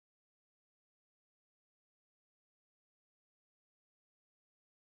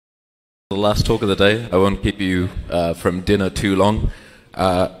The last talk of the day. I won't keep you from dinner too long.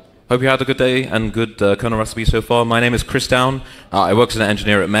 Hope you had a good day and good kernel recipe so far. My name is Chris Down. I work as an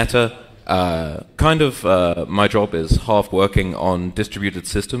engineer at Meta. My job is half working on distributed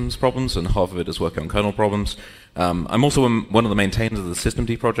systems problems and half of it is working on kernel problems. I'm also one of the maintainers of the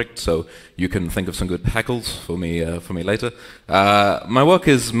systemd project, so you can think of some good heckles for me later. My work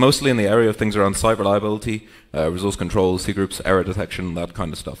is mostly in the area of things around site reliability, resource control, cgroups, error detection, that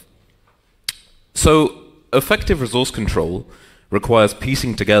kind of stuff. So effective resource control requires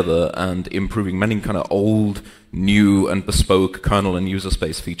piecing together and improving many kind of old, new, and bespoke kernel and user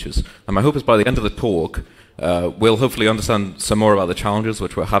space features. And my hope is by the end of the talk, we'll hopefully understand some more about the challenges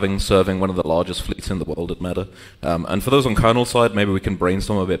which we're having serving one of the largest fleets in the world at Meta. And for those on kernel side, maybe we can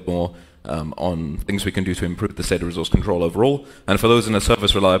brainstorm a bit more on things we can do to improve the state of resource control overall. And for those in a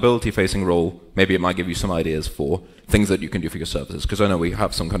service reliability facing role, maybe it might give you some ideas for things that you can do for your services, because I know we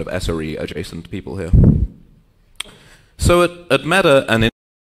have some kind of SRE adjacent people here. So at Meta and in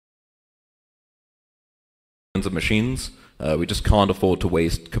of machines, we just can't afford to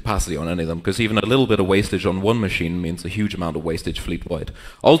waste capacity on any of them, because even a little bit of wastage on one machine means a huge amount of wastage fleet-wide.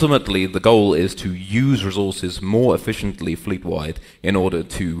 Ultimately, the goal is to use resources more efficiently fleet-wide in order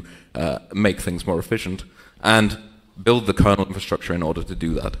to make things more efficient and build the kernel infrastructure in order to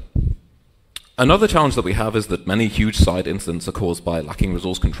do that. Another challenge that we have is that many huge site incidents are caused by lacking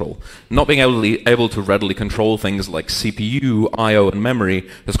resource control. Not being able to readily control things like CPU, I/O, and memory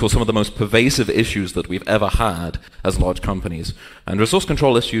has caused some of the most pervasive issues that we've ever had as large companies. And resource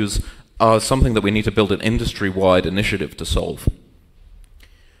control issues are something that we need to build an industry-wide initiative to solve.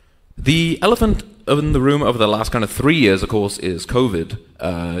 The elephant in the room over the last kind of 3 years, of course, is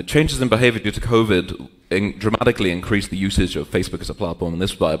COVID. Changes in behavior due to COVID dramatically increased the usage of Facebook as a platform, and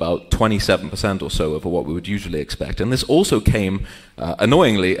this by about 27% or so over what we would usually expect. And this also came,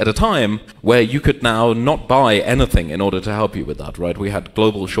 annoyingly, at a time where you could now not buy anything in order to help you with that, right? We had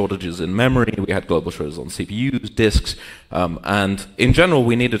global shortages in memory, we had global shortages on CPUs, disks, and in general,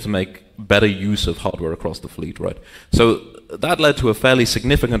 we needed to make better use of hardware across the fleet, right? So that led to a fairly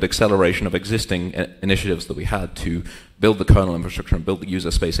significant acceleration of existing initiatives that we had to build the kernel infrastructure and build the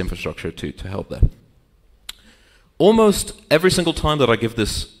user space infrastructure to help there. Almost every single time that I give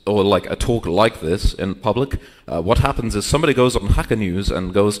this, or like a talk like this in public, what happens is somebody goes on Hacker News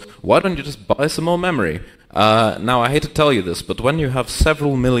and goes, why don't you just buy some more memory? Now, I hate to tell you this, but when you have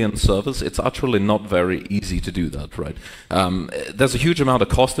several million servers, it's actually not very easy to do that, right? There's a huge amount of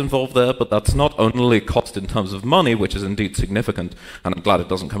cost involved there, but that's not only cost in terms of money, which is indeed significant, and I'm glad it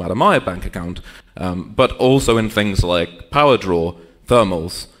doesn't come out of my bank account, but also in things like power draw,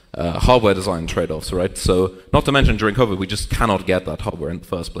 thermals, hardware design trade-offs, right? So, not to mention during COVID, we just cannot get that hardware in the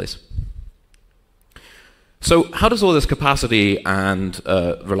first place. So, how does all this capacity and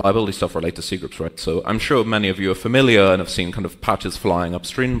reliability stuff relate to cgroups, right? So, I'm sure many of you are familiar and have seen kind of patches flying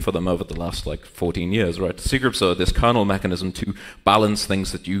upstream for them over the last like 14 years, right? Cgroups are this kernel mechanism to balance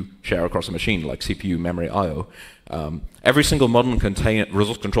things that you share across a machine, like CPU, memory, I/O. Every single modern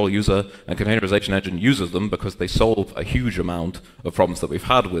resource control user and containerization engine uses them because they solve a huge amount of problems that we've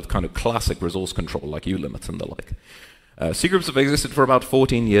had with kind of classic resource control, like U-limits and the like. Cgroups have existed for about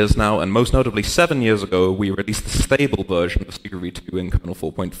 14 years now, and most notably 7 years ago, we released the stable version of cgroup 2 in kernel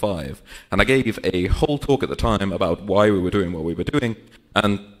 4.5. And I gave a whole talk at the time about why we were doing what we were doing,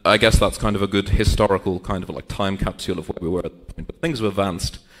 and I guess that's kind of a good historical kind of like time capsule of where we were at the point. But things have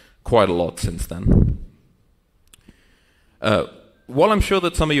advanced quite a lot since then. While I'm sure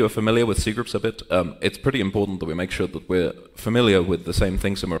that some of you are familiar with cgroups a bit, it's pretty important that we make sure that we're familiar with the same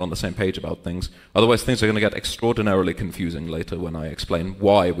things and we're on the same page about things. Otherwise, things are going to get extraordinarily confusing later when I explain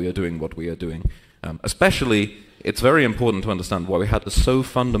why we are doing what we are doing. Especially, it's very important to understand why we had to so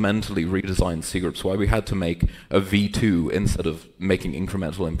fundamentally redesign cgroups, why we had to make a V2 instead of making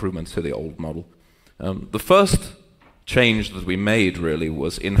incremental improvements to the old model. The first change that we made really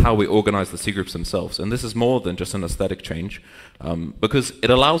was in how we organize the cgroups themselves, and this is more than just an aesthetic change, because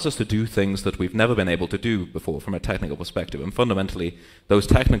it allows us to do things that we've never been able to do before from a technical perspective, and fundamentally those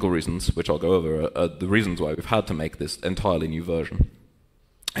technical reasons, which I'll go over, are the reasons why we've had to make this entirely new version.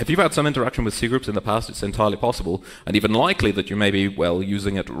 If you've had some interaction with cgroups in the past, it's entirely possible, and even likely that you may be, well,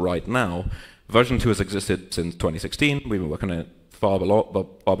 using it right now. Version 2 has existed since 2016, we've been working on it far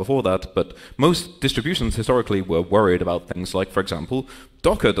before that, but most distributions historically were worried about things like, for example,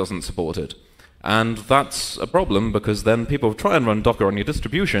 Docker doesn't support it. And that's a problem because then people try and run Docker on your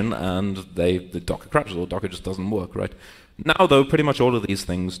distribution and the Docker crashes or Docker just doesn't work, right? Now though, pretty much all of these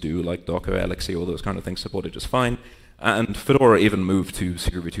things do, like Docker, LXC, all those kind of things supported just fine. And Fedora even moved to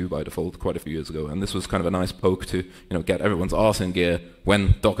cgroup 2 by default quite a few years ago, and this was kind of a nice poke to get everyone's arse in gear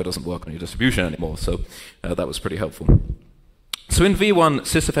when Docker doesn't work on your distribution anymore, so that was pretty helpful. So in V1,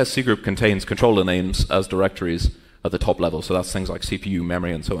 sysfs cgroup contains controller names as directories at the top level, so that's things like CPU,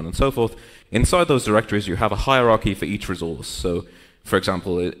 memory, and so on and so forth. Inside those directories, you have a hierarchy for each resource. So, for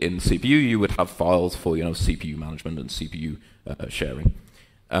example, in CPU, you would have files for CPU management and CPU sharing.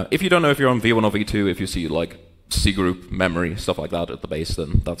 If you don't know if you're on V1 or V2, if you see like cgroup, memory, stuff like that at the base,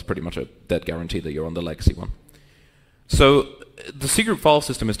 then that's pretty much a dead guarantee that you're on the legacy one. So the cgroup file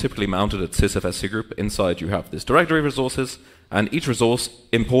system is typically mounted at sysfs cgroup. Inside you have this directory of resources, and each resource,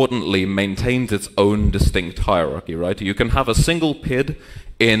 importantly, maintains its own distinct hierarchy, right? You can have a single PID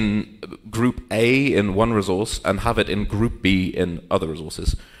in group A in one resource and have it in group B in other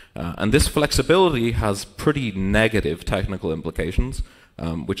resources. And this flexibility has pretty negative technical implications,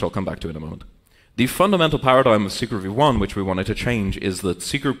 which I'll come back to in a moment. The fundamental paradigm of cgroup v1, which we wanted to change, is that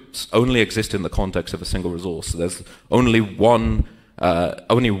cgroups only exist in the context of a single resource. So there's only one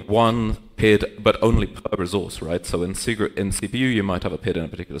PID, but only per resource, right? So in CPU, you might have a PID in a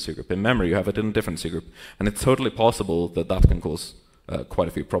particular cgroup. In memory, you have it in a different cgroup. And it's totally possible that that can cause quite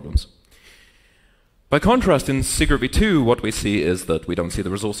a few problems. By contrast, in cgroup v2, what we see is that we don't see the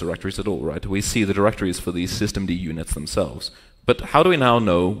resource directories at all, right? We see the directories for these systemd units themselves. But how do we now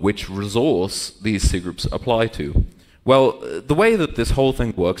know which resource these cgroups apply to? Well, the way that this whole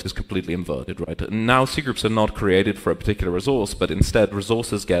thing works is completely inverted, right? Now cgroups are not created for a particular resource, but instead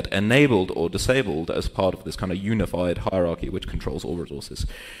resources get enabled or disabled as part of this kind of unified hierarchy which controls all resources.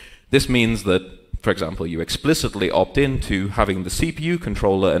 This means that, for example, you explicitly opt into having the CPU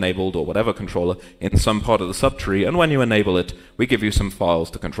controller enabled, or whatever controller, in some part of the subtree, and when you enable it, we give you some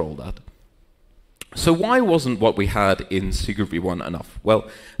files to control that. So why wasn't what we had in cgroup v1 enough? Well,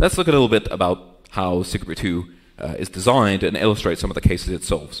 let's look a little bit about how cgroup v2 is designed and illustrate some of the cases it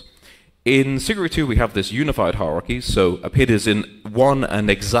solves. In cgroup v2, we have this unified hierarchy, so a PID is in one and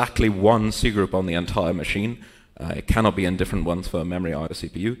exactly one cgroup on the entire machine. It cannot be in different ones for memory, IO,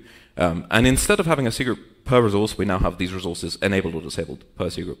 CPU. And instead of having a cgroup per resource, we now have these resources enabled or disabled per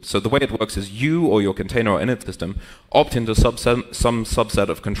cgroup. So the way it works is you or your container or init system opt into some subset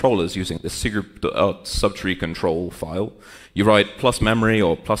of controllers using this cgroup subtree control file. You write plus memory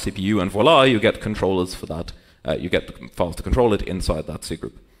or plus CPU, and voila, you get controllers for that. You get the files to control it inside that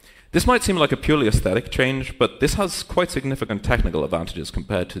cgroup. This might seem like a purely aesthetic change, but this has quite significant technical advantages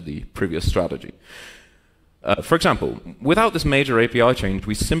compared to the previous strategy. For example, without this major API change,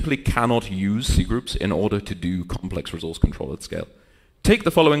 we simply cannot use cgroups in order to do complex resource control at scale. Take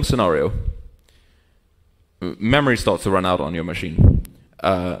the following scenario. Memory starts to run out on your machine.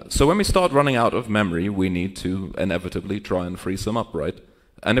 So when we start running out of memory, we need to inevitably try and free some up, right?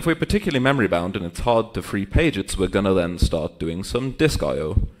 And if we're particularly memory bound and it's hard to free pages, we're going to then start doing some disk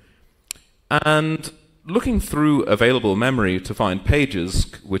I/O. And looking through available memory to find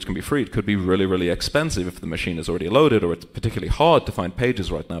pages which can be freed could be really, really expensive if the machine is already loaded, or it's particularly hard to find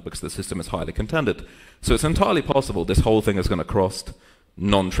pages right now because the system is highly contended. So it's entirely possible this whole thing is going to cost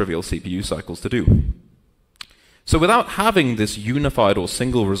non-trivial CPU cycles to do. So without having this unified or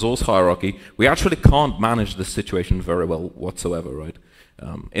single resource hierarchy, we actually can't manage this situation very well whatsoever, right?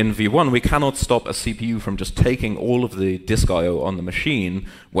 In v1, we cannot stop a CPU from just taking all of the disk I/O on the machine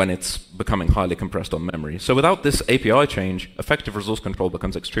when it's becoming highly compressed on memory. So without this API change, effective resource control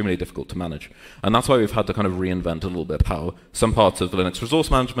becomes extremely difficult to manage. And that's why we've had to kind of reinvent a little bit how some parts of Linux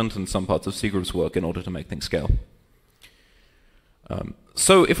resource management and some parts of cgroups work in order to make things scale.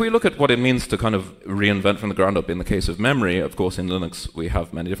 So if we look at what it means to kind of reinvent from the ground up in the case of memory, of course in Linux we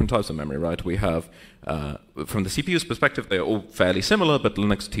have many different types of memory, right? We have, from the CPU's perspective, they're all fairly similar, but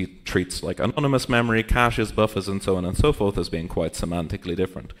Linux treats like anonymous memory, caches, buffers, and so on and so forth as being quite semantically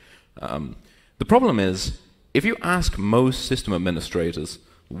different. The problem is, if you ask most system administrators,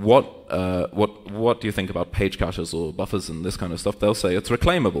 what do you think about page caches or buffers and this kind of stuff, they'll say it's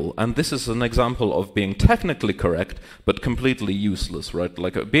reclaimable. And this is an example of being technically correct, but completely useless, right?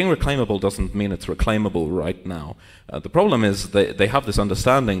 Like being reclaimable doesn't mean it's reclaimable right now. The problem is they have this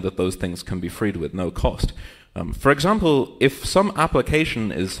understanding that those things can be freed with no cost. For example, if some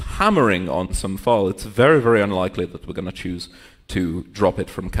application is hammering on some file, it's very, very unlikely that we're going to choose to drop it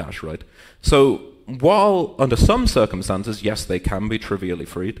from cache, right? So while under some circumstances, yes, they can be trivially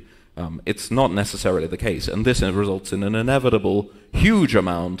freed, it's not necessarily the case. And this results in an inevitable huge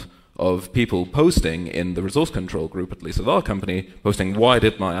amount of people posting in the resource control group, at least at our company, posting, why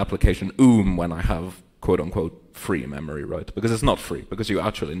did my application when I have quote-unquote free memory, right? Because it's not free, because you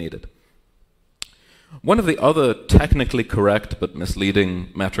actually need it. One of the other technically correct but misleading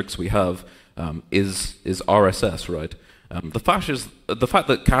metrics we have is RSS, right? The fact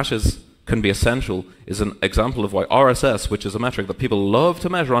that caches can be essential is an example of why RSS, which is a metric that people love to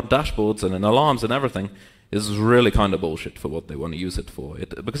measure on dashboards and in alarms and everything, is really kind of bullshit for what they want to use it for.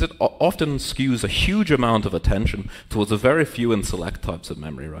 Because it often skews a huge amount of attention towards a very few and select types of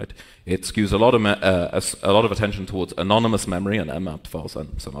memory, right? It skews a lot of attention towards anonymous memory and mmap files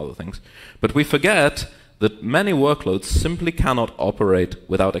and some other things. But we forget that many workloads simply cannot operate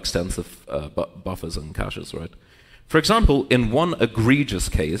without extensive buffers and caches, right? For example, in one egregious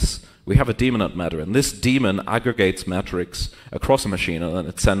case, we have a daemon at meta, and this daemon aggregates metrics across a machine, and then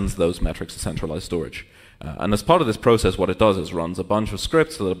it sends those metrics to centralized storage. And as part of this process, what it does is runs a bunch of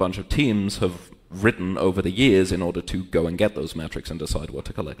scripts that a bunch of teams have written over the years in order to go and get those metrics and decide what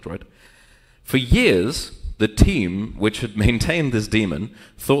to collect, right? For years, the team which had maintained this daemon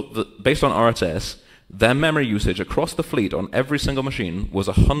thought that, based on RSS, their memory usage across the fleet on every single machine was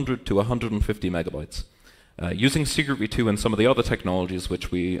 100 to 150 megabytes. Using cgroup v2 and some of the other technologies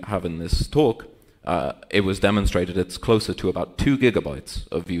which we have in this talk, it was demonstrated it's closer to about 2 gigabytes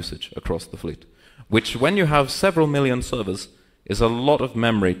of usage across the fleet, which, when you have several million servers, is a lot of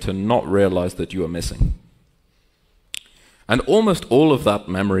memory to not realize that you are missing. And almost all of that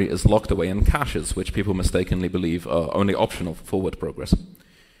memory is locked away in caches, which people mistakenly believe are only optional for forward progress.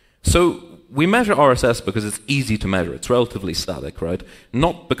 So we measure RSS because it's easy to measure. It's relatively static, right?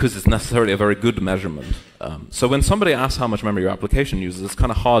 Not because it's necessarily a very good measurement. So when somebody asks how much memory your application uses, it's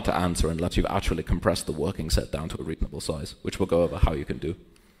kind of hard to answer unless you've actually compressed the working set down to a reasonable size, which we'll go over how you can do.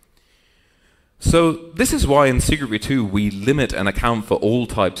 So this is why in cgroup v2 we limit and account for all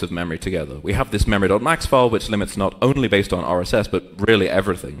types of memory together. We have this memory.max file which limits not only based on RSS but really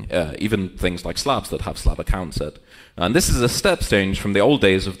everything, even things like slabs that have slab account set. And this is a step change from the old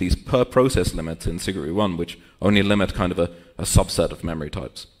days of these per process limits in cgroup v1, which only limit kind of a subset of memory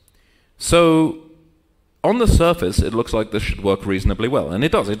types. So on the surface it looks like this should work reasonably well, and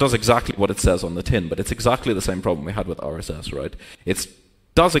it does. It does exactly what it says on the tin, but it's exactly the same problem we had with RSS, right? It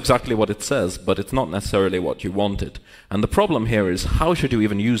does exactly what it says, but it's not necessarily what you wanted. And the problem here is, how should you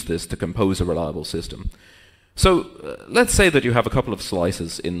even use this to compose a reliable system? So let's say that you have a couple of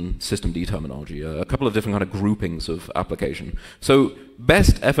slices in systemd terminology, a couple of different kind of groupings of application. So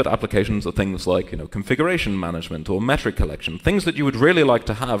best effort applications are things like, configuration management or metric collection, things that you would really like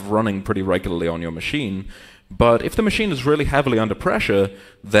to have running pretty regularly on your machine. But if the machine is really heavily under pressure,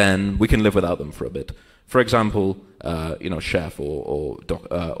 then we can live without them for a bit. For example, Chef or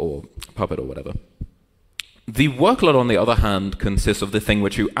Puppet or whatever. The workload, on the other hand, consists of the thing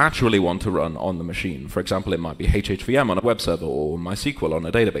which you actually want to run on the machine. For example, it might be HHVM on a web server or MySQL on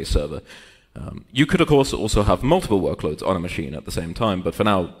a database server. You could, of course, also have multiple workloads on a machine at the same time, but for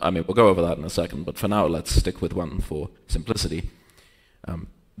now, we'll go over that in a second, but for now, let's stick with one for simplicity.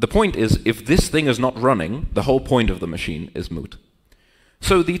 The point is, if this thing is not running, the whole point of the machine is moot.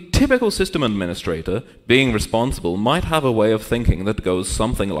 So the typical system administrator, being responsible, might have a way of thinking that goes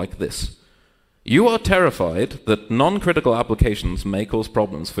something like this. You are terrified that non-critical applications may cause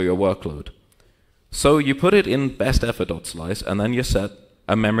problems for your workload. So you put it in besteffort.slice, and then you set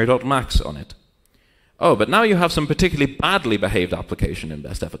a memory.max on it. Oh, but now you have some particularly badly behaved application in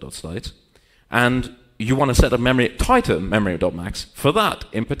besteffort.slice, and you want to set a tighter memory.max for that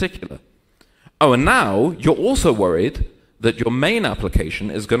in particular. Oh, and now you're also worried that your main application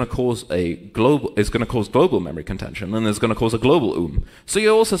is going to cause global memory contention and is going to cause a global So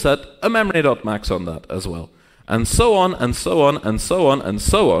you also set a memory.max on that as well. And so on, and so on, and so on, and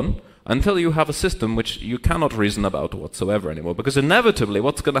so on, until you have a system which you cannot reason about whatsoever anymore. Because inevitably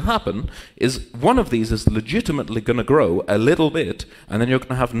what's going to happen is one of these is legitimately going to grow a little bit, and then you're going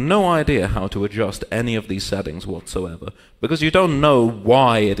to have no idea how to adjust any of these settings whatsoever. Because you don't know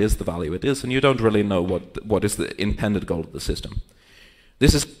why it is the value it is, and you don't really know what is the intended goal of the system.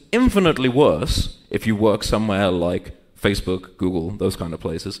 This is infinitely worse if you work somewhere like Facebook, Google, those kind of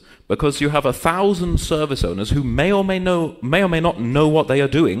places, because you have 1,000 service owners who may or may not know what they are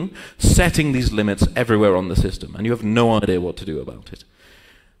doing, setting these limits everywhere on the system, and you have no idea what to do about it.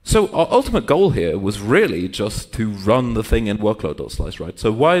 So our ultimate goal here was really just to run the thing in workload.slice, right?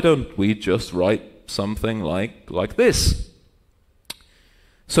 So why don't we just write something like this?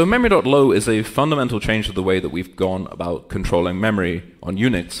 So memory.low is a fundamental change to the way that we've gone about controlling memory on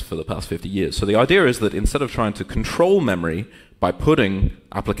Unix for the past 50 years. So the idea is that instead of trying to control memory by putting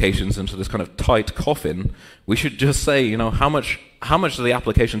applications into this kind of tight coffin, we should just say, how much do the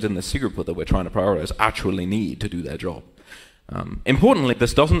applications in this cgroup that we're trying to prioritize actually need to do their job? Importantly,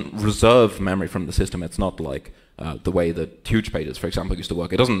 this doesn't reserve memory from the system. It's not like the way that huge pages, for example, used to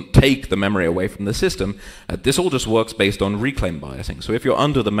work. It doesn't take the memory away from the system. This all just works based on reclaim biasing. So if you're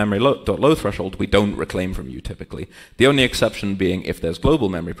under the memory.low threshold, we don't reclaim from you typically. The only exception being if there's global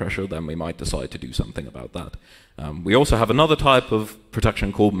memory pressure, then we might decide to do something about that. We also have another type of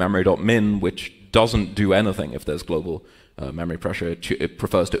protection called memory.min, which doesn't do anything if there's global memory pressure. It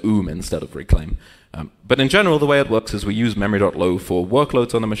prefers to instead of reclaim. But in general, the way it works is we use memory.low for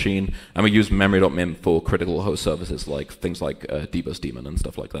workloads on the machine, and we use memory.min for critical host services like things like dbus daemon and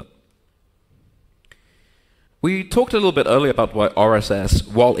stuff like that. We talked a little bit earlier about why RSS,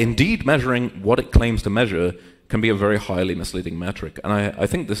 while indeed measuring what it claims to measure, can be a very highly misleading metric. And I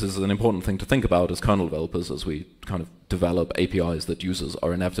think this is an important thing to think about as kernel developers as we kind of develop APIs that users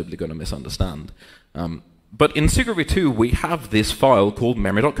are inevitably going to misunderstand. But in cgroup v2, we have this file called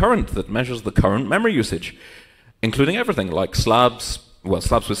memory.current that measures the current memory usage, including everything like slabs, well,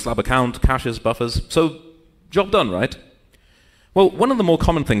 slabs with slab account, caches, buffers. So, job done, right? Well, one of the more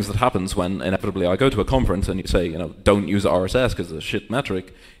common things that happens when inevitably I go to a conference and you say, you know, don't use RSS because it's a shit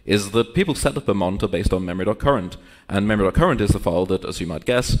metric, is that people set up a monitor based on memory.current. And memory.current is the file that, as you might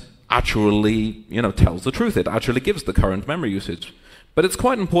guess, actually, you know, tells the truth. It actually gives the current memory usage. But it's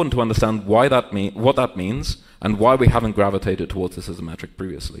quite important to understand why what that means and why we haven't gravitated towards this as a metric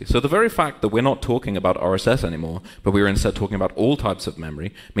previously. So the very fact that we're not talking about RSS anymore, but we're instead talking about all types of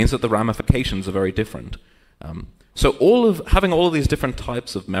memory, means that the ramifications are very different. So having all of these different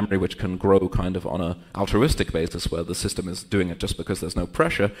types of memory which can grow kind of on an altruistic basis where the system is doing it just because there's no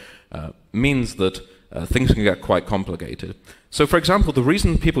pressure means that things can get quite complicated. So for example, the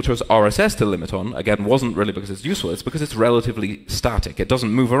reason people chose RSS to limit on, again, wasn't really because it's useful, it's because it's relatively static. It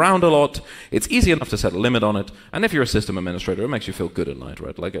doesn't move around a lot, it's easy enough to set a limit on it, and if you're a system administrator, it makes you feel good at night,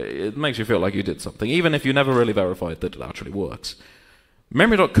 right? Like, it makes you feel like you did something, even if you never really verified that it actually works.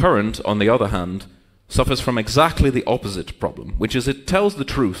 Memory.current, on the other hand, suffers from exactly the opposite problem, which is it tells the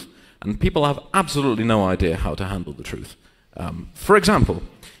truth, and people have absolutely no idea how to handle the truth. For example,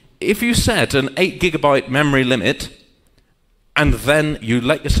 if you set an 8 GB memory limit, and then you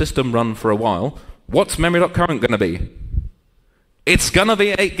let your system run for a while, what's memory.current going to be? It's going to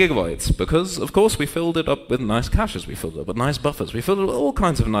be 8 GB, because, of course, we filled it up with nice caches, we filled it up with nice buffers, we filled it with all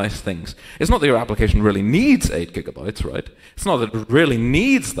kinds of nice things. It's not that your application really needs 8 GB, right? It's not that it really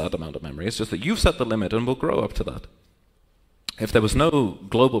needs that amount of memory, it's just that you've set the limit and will grow up to that. If there was no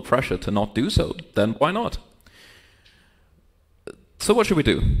global pressure to not do so, then why not? So what should we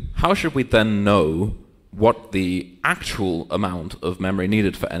do? How should we then know what the actual amount of memory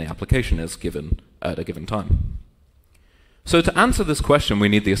needed for any application is given at a given time? So to answer this question, we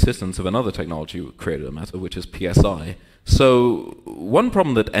need the assistance of another technology we created at Meta, which is PSI. So one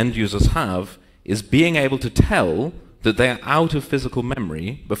problem that end users have is being able to tell that they are out of physical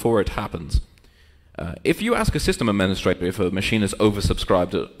memory before it happens. If you ask a system administrator if a machine is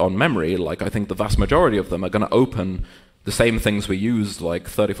oversubscribed on memory, like I think the vast majority of them are going to open the same things we used like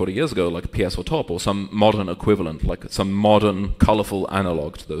 30, 40 years ago, like PS or Top, or some modern equivalent, like some modern, colorful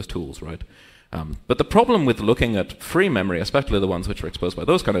analog to those tools, right? But the problem with looking at free memory, especially the ones which are exposed by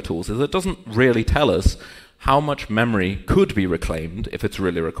those kind of tools, is it doesn't really tell us how much memory could be reclaimed if it's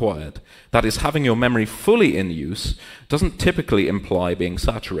really required. That is, having your memory fully in use doesn't typically imply being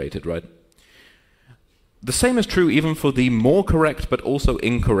saturated, right? The same is true even for the more correct but also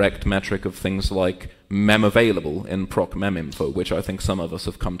incorrect metric of things like memavailable in proc meminfo, which I think some of us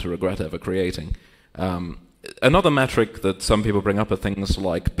have come to regret ever creating. Another metric that some people bring up are things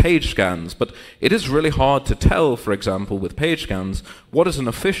like page scans, but it is really hard to tell, for example, with page scans, what is an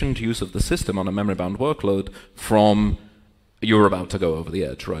efficient use of the system on a memory-bound workload from you're about to go over the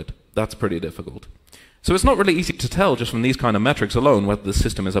edge, right? That's pretty difficult. So it's not really easy to tell just from these kind of metrics alone whether the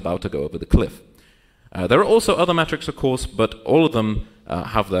system is about to go over the cliff. There are also other metrics, of course, but all of them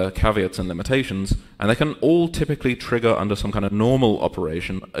have their caveats and limitations, and they can all typically trigger under some kind of normal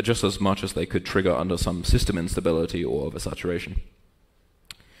operation just as much as they could trigger under some system instability or oversaturation.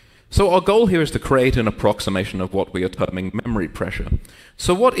 So our goal here is to create an approximation of what we are terming memory pressure.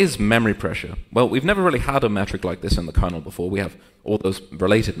 So what is memory pressure? Well, we've never really had a metric like this in the kernel before. We have all those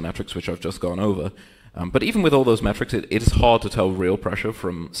related metrics which I've just gone over. But even with all those metrics, it is hard to tell real pressure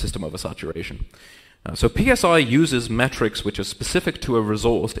from system oversaturation. So PSI uses metrics which are specific to a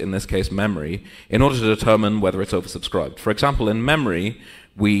resource, in this case memory, in order to determine whether it's oversubscribed. For example, in memory,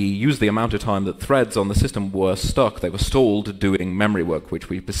 we use the amount of time that threads on the system were stuck, they were stalled doing memory work, which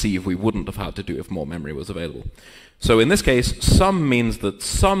we perceive we wouldn't have had to do if more memory was available. So in this case, sum means that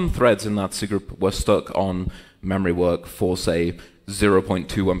some threads in that cgroup were stuck on memory work for, say,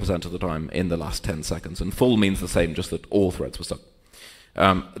 0.21% of the time in the last 10 seconds. And full means the same, just that all threads were stuck.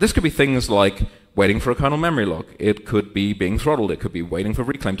 This could be things like waiting for a kernel memory lock. It could be being throttled. It could be waiting for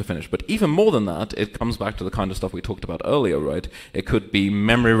reclaim to finish. But even more than that, it comes back to the kind of stuff we talked about earlier, right? It could be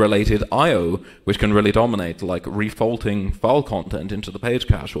memory-related I/O, which can really dominate, like refaulting file content into the page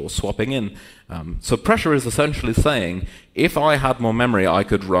cache or swapping in. So pressure is essentially saying, if I had more memory, I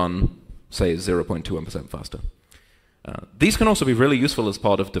could run, say, 0.21% faster. These can also be really useful as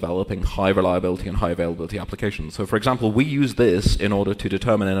part of developing high reliability and high availability applications. So for example, we use this in order to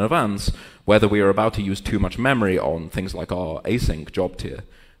determine in advance whether we are about to use too much memory on things like our async job tier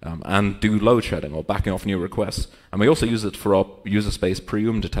and do load shedding or backing off new requests. And we also use it for our user space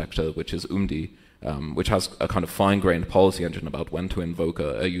pre-UM detector, which is UMD, which has a kind of fine-grained policy engine about when to invoke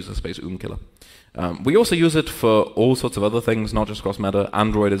a user space killer. We also use it for all sorts of other things, not just cross-meta.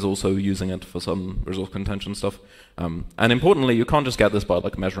 Android is also using it for some resource contention stuff. And importantly, you can't just get this by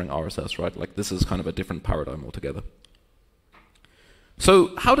like measuring RSS, right? Like this is kind of a different paradigm altogether.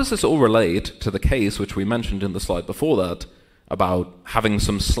 So how does this all relate to the case which we mentioned in the slide before that about having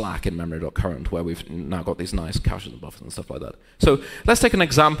some slack in memory.current, where we've now got these nice caches and buffers and stuff like that? So let's take an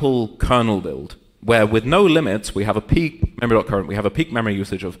example kernel build, where with no limits, we have a peak memory.current, we have a peak memory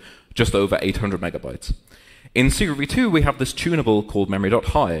usage of just over 800 megabytes. In cgroup v2, we have this tunable called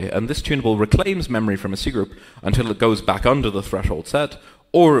memory.high, and this tunable reclaims memory from a cgroup until it goes back under the threshold set,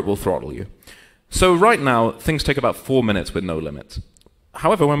 or it will throttle you. So right now, things take about 4 minutes with no limits.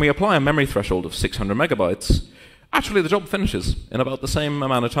 However, when we apply a memory threshold of 600 megabytes, actually the job finishes in about the same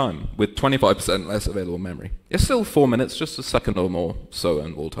amount of time, with 25% less available memory. It's still 4 minutes, just a second or more so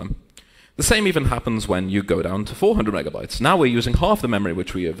in wall time. The same even happens when you go down to 400 megabytes. Now we're using half the memory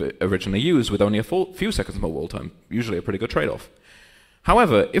which we have originally used with only a few seconds more wall time, usually a pretty good trade-off.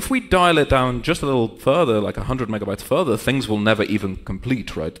 However, if we dial it down just a little further, like 100 megabytes further, things will never even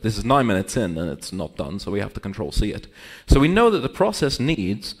complete, right? This is 9 minutes in and it's not done, so we have to Control-C it. So we know that the process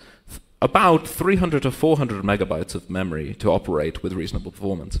needs about 300 to 400 megabytes of memory to operate with reasonable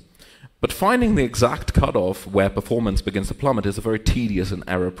performance. But finding the exact cutoff where performance begins to plummet is a very tedious and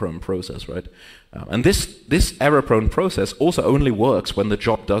error-prone process, right? And this error-prone process also only works when the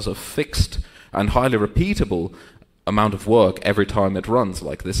job does a fixed and highly repeatable amount of work every time it runs,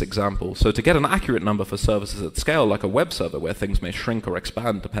 like this example. So to get an accurate number for services at scale, like a web server where things may shrink or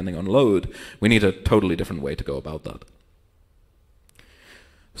expand depending on load, we need a totally different way to go about that.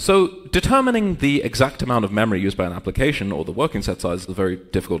 So determining the exact amount of memory used by an application or the working set size is a very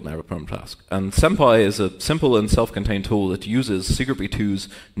difficult and error-prone task. And Senpai is a simple and self-contained tool that uses cgroup v2's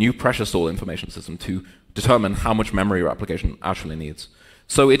new pressure stall information system to determine how much memory your application actually needs.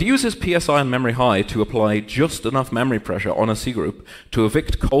 So it uses PSI and memory high to apply just enough memory pressure on a cgroup to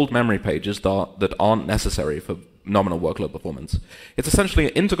evict cold memory pages that aren't necessary for nominal workload performance. It's essentially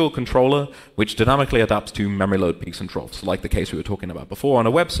an integral controller which dynamically adapts to memory load peaks and troughs, like the case we were talking about before on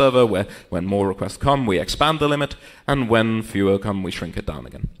a web server, where when more requests come, we expand the limit, and when fewer come, we shrink it down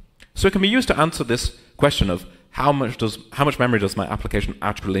again. So it can be used to answer this question of how much memory does my application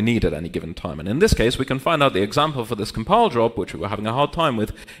actually need at any given time? And in this case, we can find out the example for this compile job, which we were having a hard time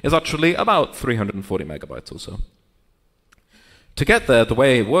with, is actually about 340 megabytes or so. To get there, the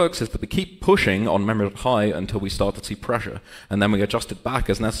way it works is that we keep pushing on memory.high until we start to see pressure, and then we adjust it back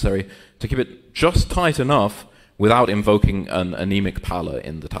as necessary to keep it just tight enough without invoking an anemic pala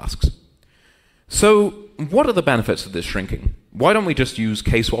in the tasks. So what are the benefits of this shrinking? Why don't we just use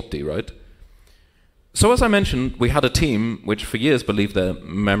kswapd, right? So as I mentioned, we had a team which for years believed their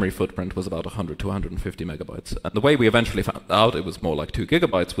memory footprint was about 100 to 150 megabytes. And the way we eventually found out it was more like 2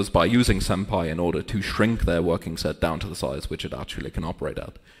 gigabytes was by using Senpai in order to shrink their working set down to the size which it actually can operate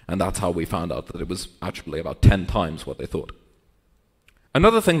at. And that's how we found out that it was actually about 10 times what they thought.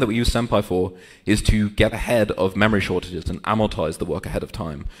 Another thing that we use Senpai for is to get ahead of memory shortages and amortize the work ahead of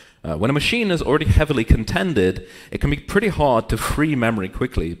time. When a machine is already heavily contended, it can be pretty hard to free memory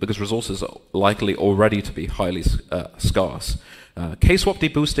quickly because resources are likely already to be highly scarce.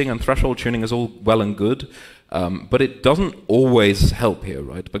 Kswapd boosting and threshold tuning is all well and good, but it doesn't always help here,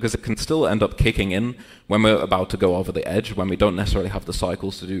 right? Because it can still end up kicking in when we're about to go over the edge, when we don't necessarily have the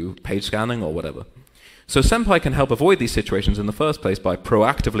cycles to do page scanning or whatever. So Senpai can help avoid these situations in the first place by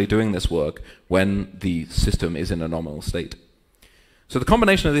proactively doing this work when the system is in a nominal state. So the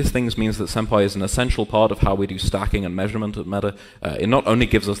combination of these things means that Senpai is an essential part of how we do stacking and measurement at Meta. It not only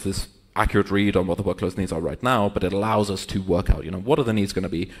gives us this accurate read on what the workload's needs are right now, but it allows us to work out, what are the needs going to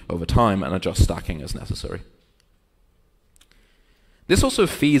be over time and adjust stacking as necessary. This also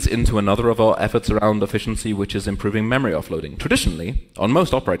feeds into another of our efforts around efficiency, which is improving memory offloading. Traditionally, on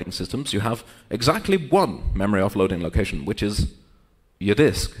most operating systems, you have exactly one memory offloading location, which is your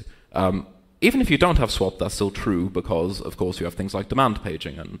disk. Even if you don't have swap, that's still true because, of course, you have things like demand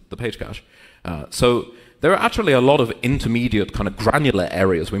paging and the page cache. So there are actually a lot of intermediate kind of granular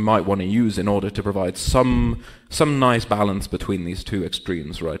areas we might want to use in order to provide some nice balance between these two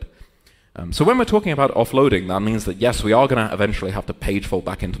extremes, right? So when we're talking about offloading, that means that yes, we are going to eventually have to page fault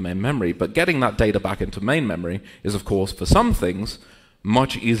back into main memory, but getting that data back into main memory is, of course, for some things,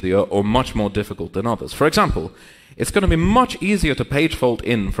 much easier or much more difficult than others. For example, it's going to be much easier to page fault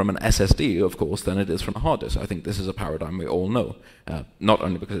in from an SSD, of course, than it is from a hard disk. I think this is a paradigm we all know, not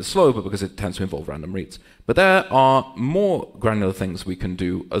only because it's slow, but because it tends to involve random reads. But there are more granular things we can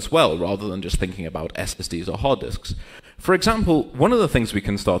do as well, rather than just thinking about SSDs or hard disks. For example, one of the things we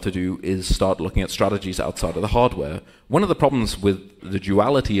can start to do is start looking at strategies outside of the hardware. One of the problems with the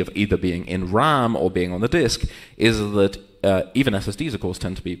duality of either being in RAM or being on the disk is that even SSDs, of course,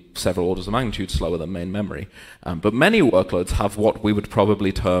 tend to be several orders of magnitude slower than main memory. But many workloads have what we would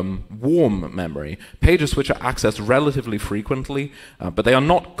probably term warm memory, pages which are accessed relatively frequently, but they are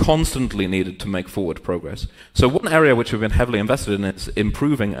not constantly needed to make forward progress. So one area which we've been heavily invested in is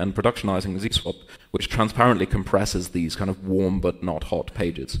improving and productionizing ZSwap, which transparently compresses these kind of warm but not hot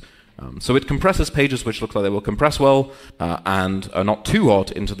pages. So it compresses pages which look like they will compress well and are not too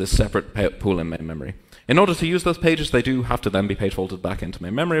hot into this separate pool in main memory. In order to use those pages, they do have to then be page faulted back into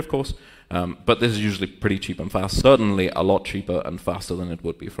main memory, of course, but this is usually pretty cheap and fast, certainly a lot cheaper and faster than it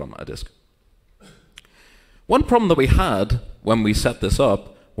would be from a disk. One problem that we had when we set this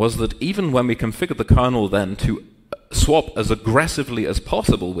up was that even when we configured the kernel then to swap as aggressively as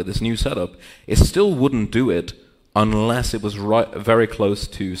possible with this new setup, it still wouldn't do it unless it was very close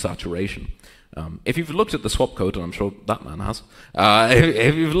to saturation. If you've looked at the swap code, and I'm sure that man has,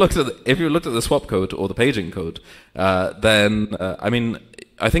 if you've looked at the swap code or the paging code, then I mean,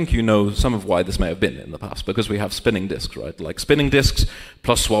 I think you know some of why this may have been in the past, because we have spinning disks, right? Like spinning disks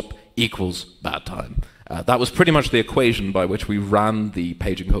plus swap equals bad time. That was pretty much the equation by which we ran the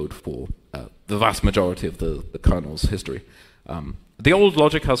paging code for the vast majority of the kernel's history. The old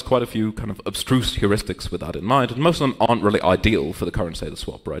logic has quite a few kind of abstruse heuristics with that in mind, and most of them aren't really ideal for the current state of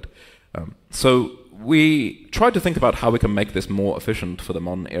swap, right? So we tried to think about how we can make this more efficient for the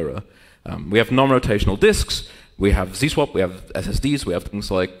modern era. We have non-rotational disks, we have ZSwap, we have SSDs, we have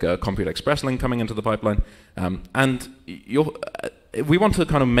things like Compute Express Link coming into the pipeline, and we want to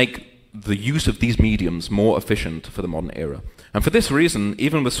kind of make the use of these mediums more efficient for the modern era. And for this reason,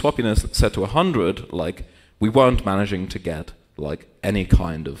 even with swappiness set to 100, like, we weren't managing to get like any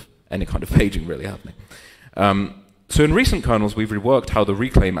kind of paging really happening. So in recent kernels, we've reworked how the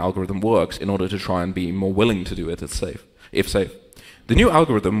reclaim algorithm works in order to try and be more willing to do it if safe. The new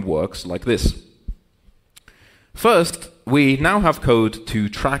algorithm works like this. First, we now have code to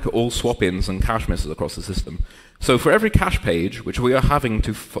track all swap-ins and cache misses across the system. So for every cache page, which we are having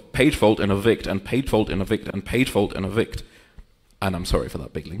to page fault and evict, and page fault and evict, and page fault and evict, and I'm sorry for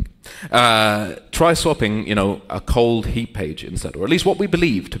that big link, try swapping, a cold heap page instead, or at least what we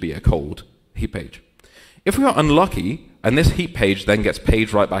believe to be a cold heap page. If we are unlucky, and this heap page then gets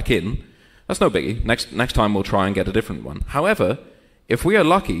paged right back in, that's no biggie. Next time we'll try and get a different one. However, if we are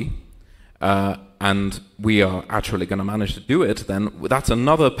lucky, and we are actually going to manage to do it, then that's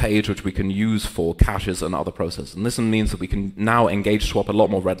another page which we can use for caches and other processes. And this means that we can now engage swap a lot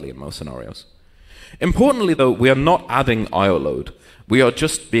more readily in most scenarios. Importantly, though, we are not adding IO load. We are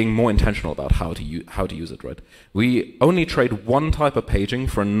just being more intentional about how to use it, right? We only trade one type of paging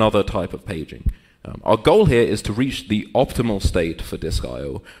for another type of paging. Our goal here is to reach the optimal state for disk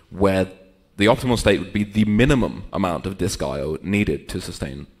I/O, where the optimal state would be the minimum amount of disk I/O needed to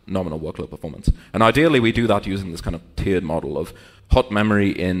sustain nominal workload performance. And ideally, we do that using this kind of tiered model of hot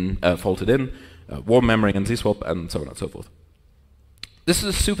memory faulted in, warm memory in ZSwap, and so on and so forth. This is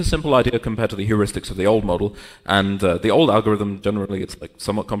a super simple idea compared to the heuristics of the old model, and the old algorithm, generally, it's like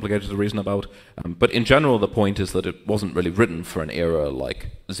somewhat complicated to reason about, but in general, the point is that it wasn't really written for an era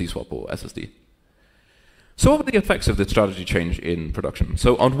like ZSwap or SSD. So what were the effects of this strategy change in production?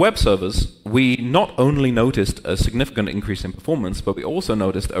 So on web servers, we not only noticed a significant increase in performance, but we also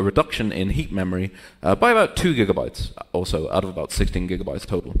noticed a reduction in heap memory by about 2 gigabytes or so, out of about 16 gigabytes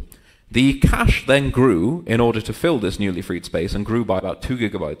total. The cache then grew in order to fill this newly freed space and grew by about 2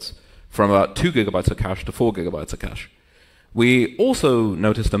 gigabytes, from about 2 gigabytes of cache to 4 gigabytes of cache. We also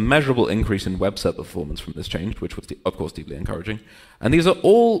noticed a measurable increase in web server performance from this change, which was, of course, deeply encouraging. And these are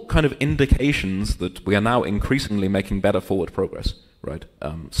all kind of indications that we are now increasingly making better forward progress, right?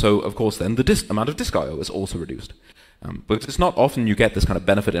 So, of course, then the amount of disk I/O is also reduced. But it's not often you get this kind of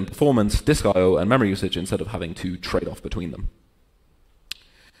benefit in performance, disk I/O, and memory usage instead of having to trade off between them.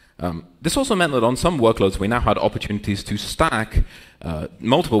 This also meant that on some workloads we now had opportunities to stack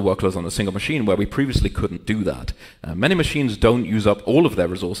multiple workloads on a single machine where we previously couldn't do that. Many machines don't use up all of their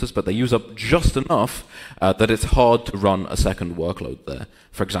resources, but they use up just enough that it's hard to run a second workload there.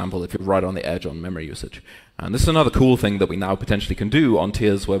 For example, if you're right on the edge on memory usage. And this is another cool thing that we now potentially can do on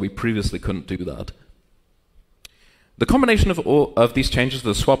tiers where we previously couldn't do that. The combination of these changes,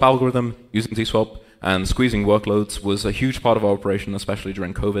 the swap algorithm, using tswap, and squeezing workloads was a huge part of our operation, especially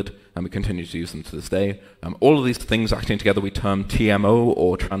during COVID, and we continue to use them to this day. All of these things acting together we term TMO,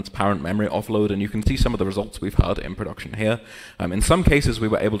 or transparent memory offload, and you can see some of the results we've had in production here. In some cases, we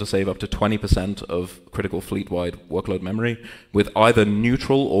were able to save up to 20% of critical fleet-wide workload memory, with either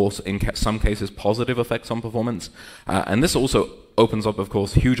neutral or, in some cases, positive effects on performance. And this also opens up, of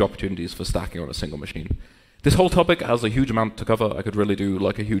course, huge opportunities for stacking on a single machine. This whole topic has a huge amount to cover. I could really do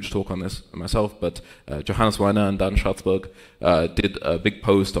like a huge talk on this myself, but Johannes Weiner and Dan Schatzberg did a big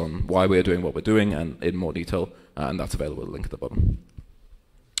post on why we're doing what we're doing and in more detail, and that's available at the link at the bottom.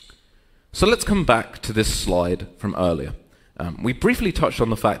 So let's come back to this slide from earlier. We briefly touched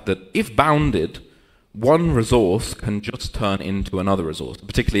on the fact that if bounded, one resource can just turn into another resource, a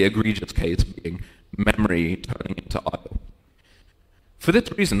particularly egregious case being memory turning into I/O. For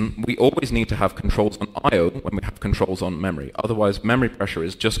this reason, we always need to have controls on I/O when we have controls on memory. Otherwise, memory pressure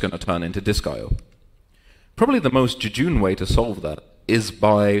is just going to turn into disk I/O. Probably the most jejune way to solve that is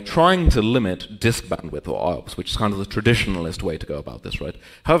by trying to limit disk bandwidth, or IOPS, which is kind of the traditionalist way to go about this, right?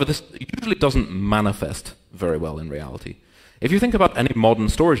 However, this usually doesn't manifest very well in reality. If you think about any modern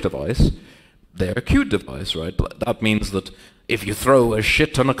storage device, they're a queued device, right? That means that if you throw a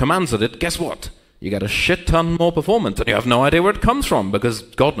shit ton of commands at it, guess what? You get a shit ton more performance, and you have no idea where it comes from, because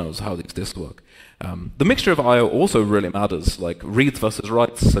God knows how these disks work. The mixture of I/O also really matters, like reads versus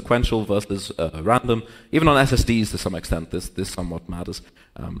writes, sequential versus random. Even on SSDs, to some extent, this somewhat matters.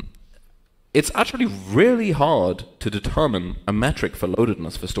 It's actually really hard to determine a metric for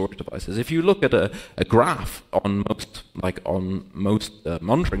loadedness for storage devices. If you look at a graph on most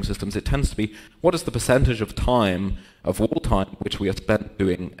monitoring systems, it tends to be what is the percentage of time, of wall time, which we are spent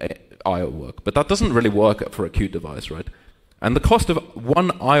doing I/O work. But that doesn't really work for a queued device, right? And the cost of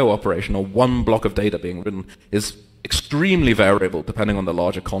one I/O operation, or one block of data being written, is extremely variable depending on the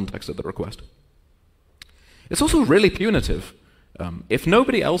larger context of the request. It's also really punitive. If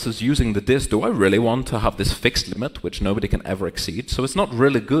nobody else is using the disk, do I really want to have this fixed limit, which nobody can ever exceed? So it's not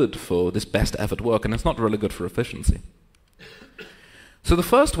really good for this best effort work, and it's not really good for efficiency. So the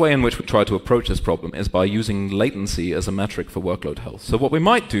first way in which we try to approach this problem is by using latency as a metric for workload health. So what we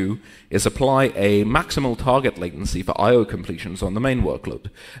might do is apply a maximal target latency for I/O completions on the main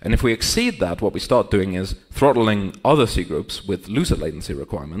workload. And if we exceed that, what we start doing is throttling other cgroups with looser latency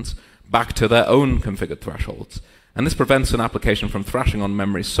requirements back to their own configured thresholds. And this prevents an application from thrashing on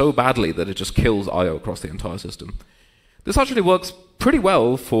memory so badly that it just kills I/O across the entire system. This actually works pretty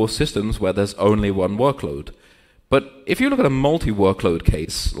well for systems where there's only one workload. But if you look at a multi-workload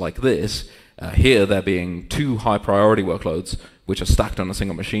case like this, here there being two high-priority workloads which are stacked on a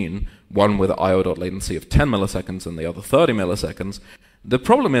single machine, one with I/O.latency of 10 milliseconds and the other 30 milliseconds, the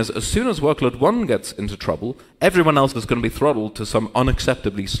problem is as soon as workload 1 gets into trouble, everyone else is going to be throttled to some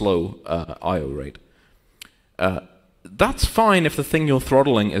unacceptably slow I/O rate. That's fine if the thing you're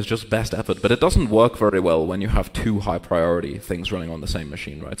throttling is just best effort, but it doesn't work very well when you have two high-priority things running on the same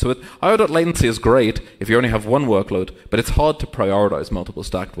machine, right? So I/O.latency is great if you only have one workload, but it's hard to prioritize multiple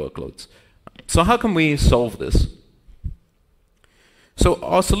stacked workloads. So how can we solve this? So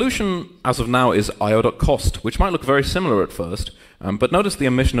our solution, as of now, is I/O.cost, which might look very similar at first, but notice the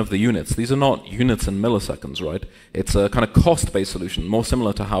omission of the units. These are not units in milliseconds, right? It's a kind of cost-based solution, more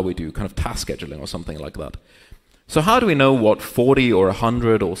similar to how we do kind of task scheduling or something like that. So how do we know what 40 or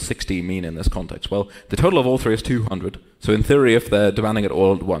 100 or 60 mean in this context? Well, the total of all three is 200. So in theory, if they're demanding it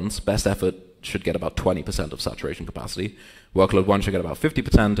all at once, best effort should get about 20% of saturation capacity. Workload 1 should get about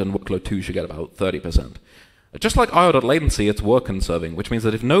 50%, and workload 2 should get about 30%. Just like I/O.latency, it's work conserving, which means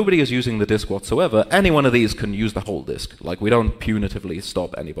that if nobody is using the disk whatsoever, any one of these can use the whole disk. Like, we don't punitively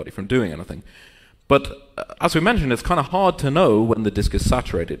stop anybody from doing anything. But as we mentioned, it's kind of hard to know when the disk is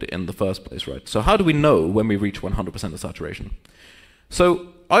saturated in the first place, right? So how do we know when we reach 100% of saturation?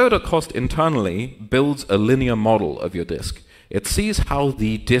 So I/O.cost internally builds a linear model of your disk. It sees how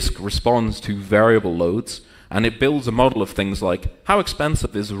the disk responds to variable loads, and it builds a model of things like how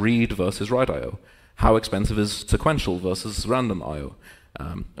expensive is read versus write I/O, how expensive is sequential versus random I/O,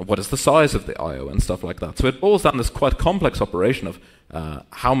 what is the size of the I/O, and stuff like that. So it boils down this quite complex operation of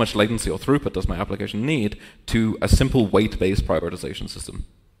how much latency or throughput does my application need to a simple weight-based prioritization system.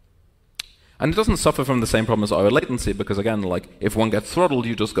 And it doesn't suffer from the same problem as IO latency, because again, like if one gets throttled,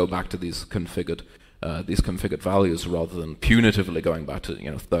 you just go back to these configured values rather than punitively going back to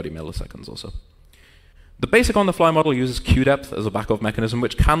 30 milliseconds or so. The basic on-the-fly model uses queue-depth as a backoff mechanism,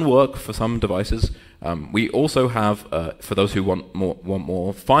 which can work for some devices. We also have, for those who want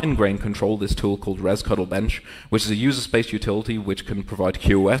more fine-grained control, this tool called rescuddlebench, which is a user-space utility which can provide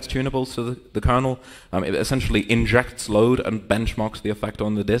QoS tunables to the kernel. It essentially injects load and benchmarks the effect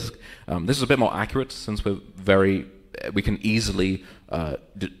on the disk. This is a bit more accurate since we can easily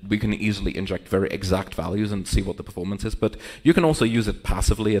inject very exact values and see what the performance is, but you can also use it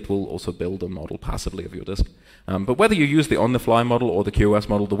passively. It will also build a model passively of your disk. But whether you use the on-the-fly model or the QoS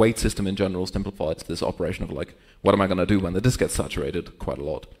model, the weight system in general simplifies this operation of like, what am I going to do when the disk gets saturated quite a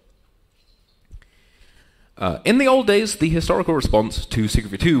lot. In the old days, the historical response to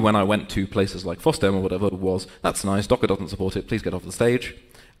cgroup 2 when I went to places like FOSDEM or whatever was, that's nice, Docker doesn't support it, please get off the stage.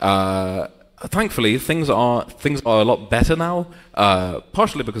 Thankfully, things are a lot better now,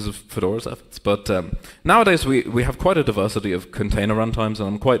 partially because of Fedora's efforts. But nowadays, we have quite a diversity of container runtimes, and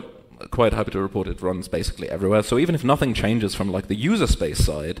I'm quite happy to report it runs basically everywhere. So even if nothing changes from like the user space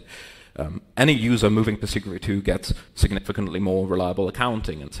side, any user moving to cgroup 2 gets significantly more reliable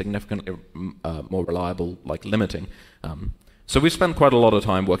accounting and significantly more reliable like limiting. So we spent quite a lot of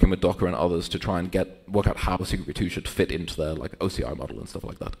time working with Docker and others to try and work out how cgroup 2 should fit into their like OCI model and stuff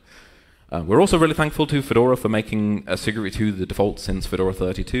like that. We're also really thankful to Fedora for making cgroup 2 the default since Fedora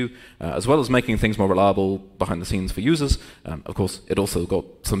 32, as well as making things more reliable behind the scenes for users. Of course, it also got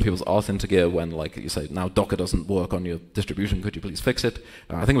some people's arse into gear when, like, you say, now Docker doesn't work on your distribution, could you please fix it?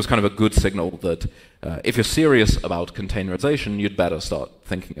 I think it was kind of a good signal that if you're serious about containerization, you'd better start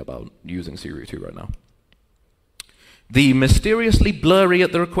thinking about using cgroup 2 right now. The mysteriously blurry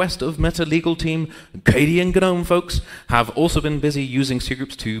at the request of Meta legal team, KDE and GNOME folks, have also been busy using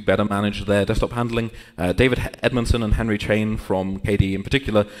cgroups to better manage their desktop handling. David Edmondson and Henry Chain from KDE in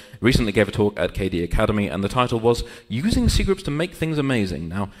particular recently gave a talk at KDE Academy, and the title was Using cgroups to Make Things Amazing.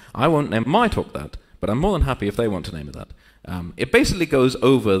 Now, I won't name my talk that, but I'm more than happy if they want to name it that. It basically goes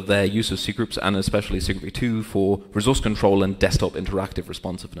over their use of cgroups, and especially cgroup 2 for resource control and desktop interactive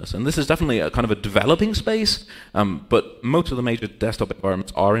responsiveness. And this is definitely a kind of a developing space, but most of the major desktop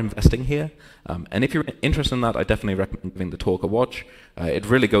environments are investing here. And if you're interested in that, I definitely recommend giving the talk a watch. It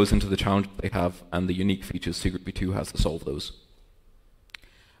really goes into the challenges they have and the unique features cgroup 2 has to solve those.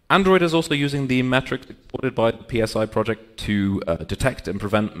 Android is also using the metrics exported by the PSI project to detect and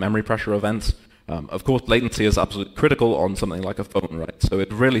prevent memory pressure events. Of course, latency is absolutely critical on something like a phone, right? So it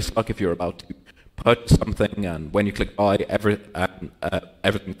really sucks if you're about to purchase something and when you click buy,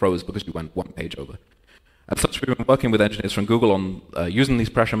 everything froze because you went one page over. As such, we've been working with engineers from Google on using these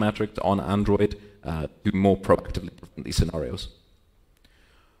pressure metrics on Android to more proactively prevent these scenarios.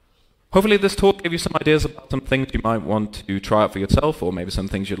 Hopefully this talk gave you some ideas about some things you might want to try out for yourself, or maybe some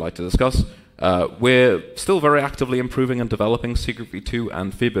things you'd like to discuss. We're still very actively improving and developing cgroup 2,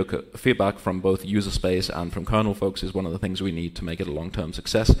 and feedback from both user space and from kernel folks is one of the things we need to make it a long-term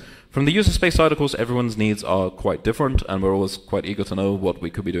success. From the user space side, of course, everyone's needs are quite different, and we're always quite eager to know what we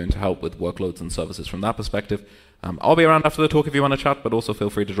could be doing to help with workloads and services from that perspective. I'll be around after the talk if you want to chat, but also feel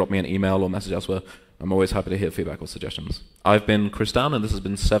free to drop me an email or message elsewhere. I'm always happy to hear feedback or suggestions. I've been Chris Dan, and this has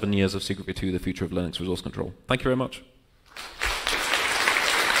been 7 years of cgroup 2, the future of Linux resource control. Thank you very much.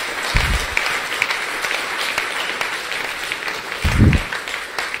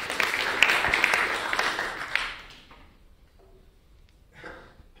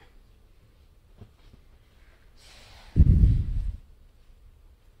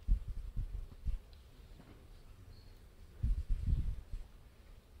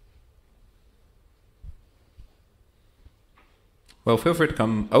 Well, feel free to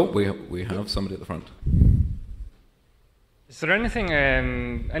come. Oh, we have somebody at the front. Is there anything,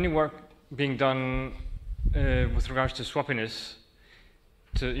 any work being done with regards to swappiness,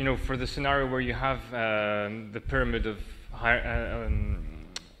 to for the scenario where you have the pyramid of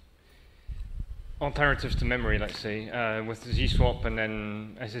alternatives to memory, let's say, with ZSwap and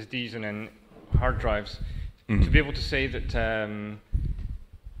then SSDs and then hard drives, to be able to say that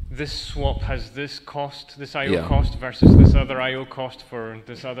this swap has this cost, this I/O cost versus this other I/O cost for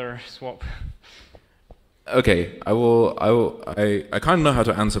this other swap? Okay, I kind of know how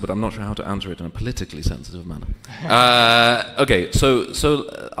to answer, but I'm not sure how to answer it in a politically sensitive manner. Okay,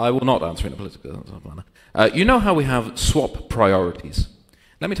 so I will not answer in a politically sensitive manner. You know how we have swap priorities?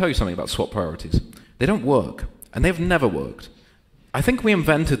 Let me tell you something about swap priorities. They don't work, and they've never worked. I think we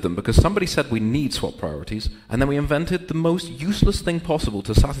invented them because somebody said we need swap priorities, and then we invented the most useless thing possible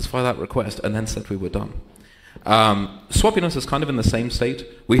to satisfy that request, and then said we were done. Swappiness is kind of in the same state.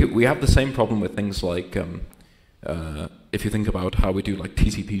 We have the same problem with things like, if you think about how we do like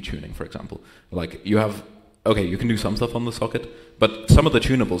TCP tuning, for example. Like you have, okay, you can do some stuff on the socket, but some of the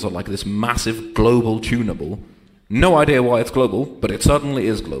tunables are like this massive global tunable. No idea why it's global, but it certainly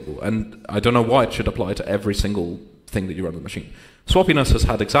is global. And I don't know why it should apply to every single thing that you run on the machine. Swappiness has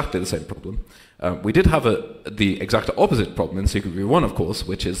had exactly the same problem. We did have the exact opposite problem in cgroup v1, of course,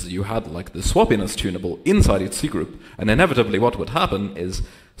 which is you had like the swappiness tunable inside each cgroup, and inevitably what would happen is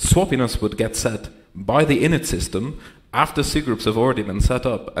swappiness would get set by the init system after cgroups have already been set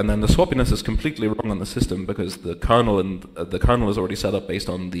up, and then the swappiness is completely wrong on the system because the kernel is already set up based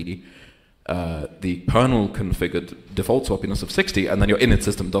on the kernel configured default swappiness of 60, and then your init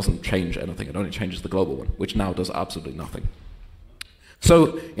system doesn't change anything. It only changes the global one, which now does absolutely nothing.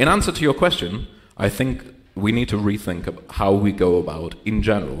 So, in answer to your question, I think we need to rethink how we go about, in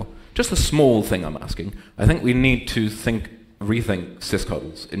general, just a small thing I'm asking, I think we need to rethink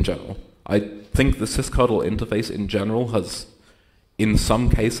sysctls in general. I think the sysctl interface in general has, in some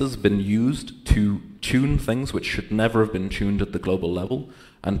cases, been used to tune things which should never have been tuned at the global level,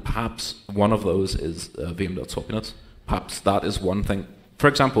 and perhaps one of those is vm.swappiness. Perhaps that is one thing. For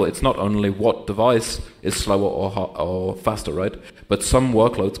example, it's not only what device is slower or faster, right? But some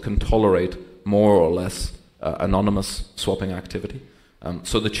workloads can tolerate more or less anonymous swapping activity.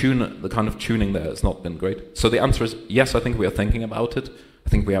 So the kind of tuning there has not been great. So the answer is yes, I think we are thinking about it. I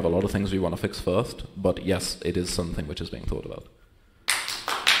think we have a lot of things we want to fix first, but yes, it is something which is being thought about.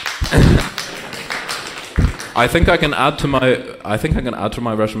 I think I can add to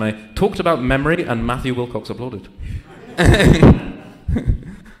my resume. Talked about memory, and Matthew Wilcox applauded.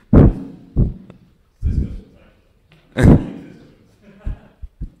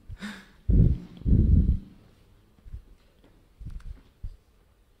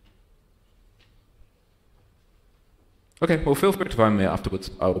 Okay, well, feel free to find me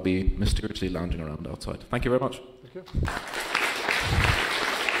afterwards. I will be mysteriously lounging around outside. Thank you very much. Thank you.